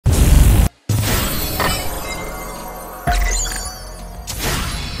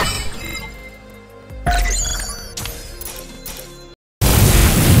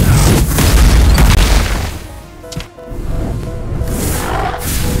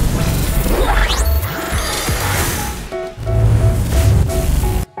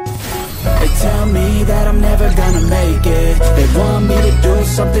make it. They want me to do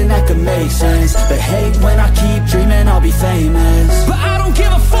something that could make sense. They hate when I keep dreaming I'll be famous, but I don't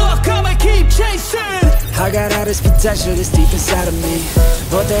give a fuck, I'ma keep chasing. I got all this potential that's deep inside of me,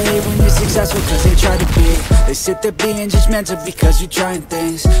 but they hate when you're successful cause they try to be. They sit there being judgmental because you're trying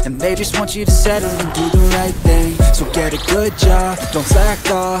things, and they just want you to settle and do the right thing. So get a good job, don't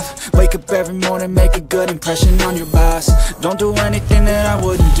slack off. Wake up every morning, make a good impression on your boss. Don't do anything that I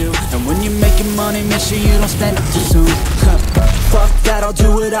wouldn't do, and when you're making money, make sure you don't spend it too soon. Fuck that, I'll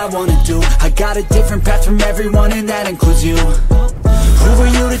do what I wanna do. I got a different path from everyone, and that includes you. Who are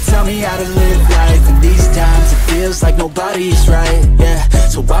you to tell me how to live life? In these times it feels like nobody's right, yeah.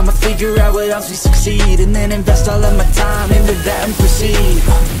 So I'ma figure out what else we succeed, and then invest all of my time into that and proceed.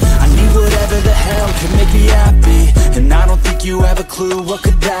 I need whatever the hell can make me happy, and I don't think you have a clue what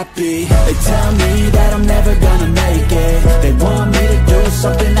could that be. They tell me that I'm never gonna make it. They want me to do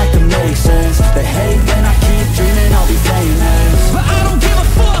something that can make sense. They hate when I keep dreaming I'll be famous, but I don't give a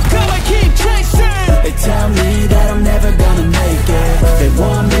fuck, I'ma keep chasing. They tell me that I'm never gonna make it. They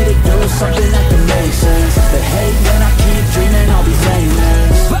want me to do something that can make sense. They hate when I keep dreaming I'll be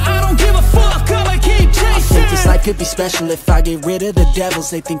famous, but I don't give a fuck, I'ma keep chasing. I think this life could be special if I get rid of the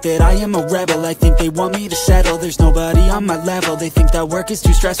devils. They think that I am a rebel, I think they want me to settle. There's nobody on my level. They think that work is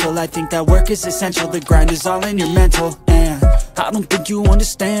too stressful, I think that work is essential. The grind is all in your mental, and I don't think you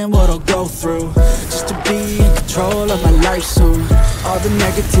understand what I'll go through just to be in control of my life soon. All the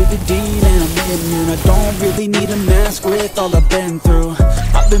negativity that I'm in, and I don't really need a mask with all I've been through.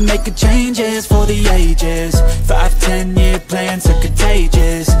 I've been making changes for the ages. 5-10 year plans are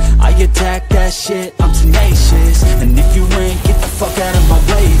contagious. I attack that shit, I'm tenacious. And if you ain't, get the fuck out of my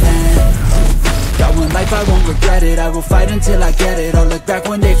way then. Got one life, I won't regret it. I will fight until I get it. I'll look back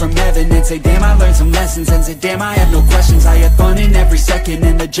one day from heaven and say, damn, I learned some lessons. And say, damn, I have no questions. I had fun in every second,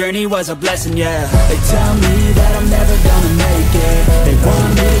 and the journey was a blessing, yeah. They tell me that I'm never gonna make it. They want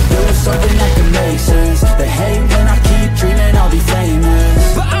me to do something that can make sense. They hate when I keep dreaming I'll be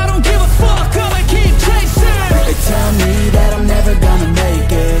famous, but I don't give a fuck, I'ma keep chasing. They tell me that I'm never gonna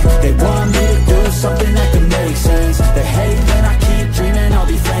make it. They want me to do something that can make sense. They hate when I keep dreaming I'll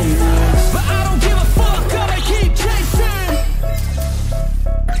be famous, but I don't give a fuck, I'ma keep chasing.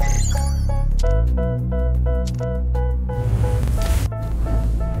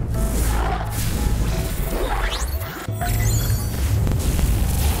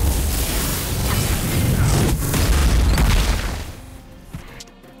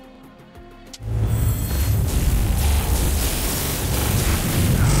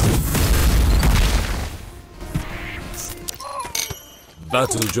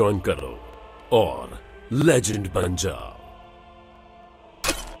 Battle join करो और legend बन जाओ।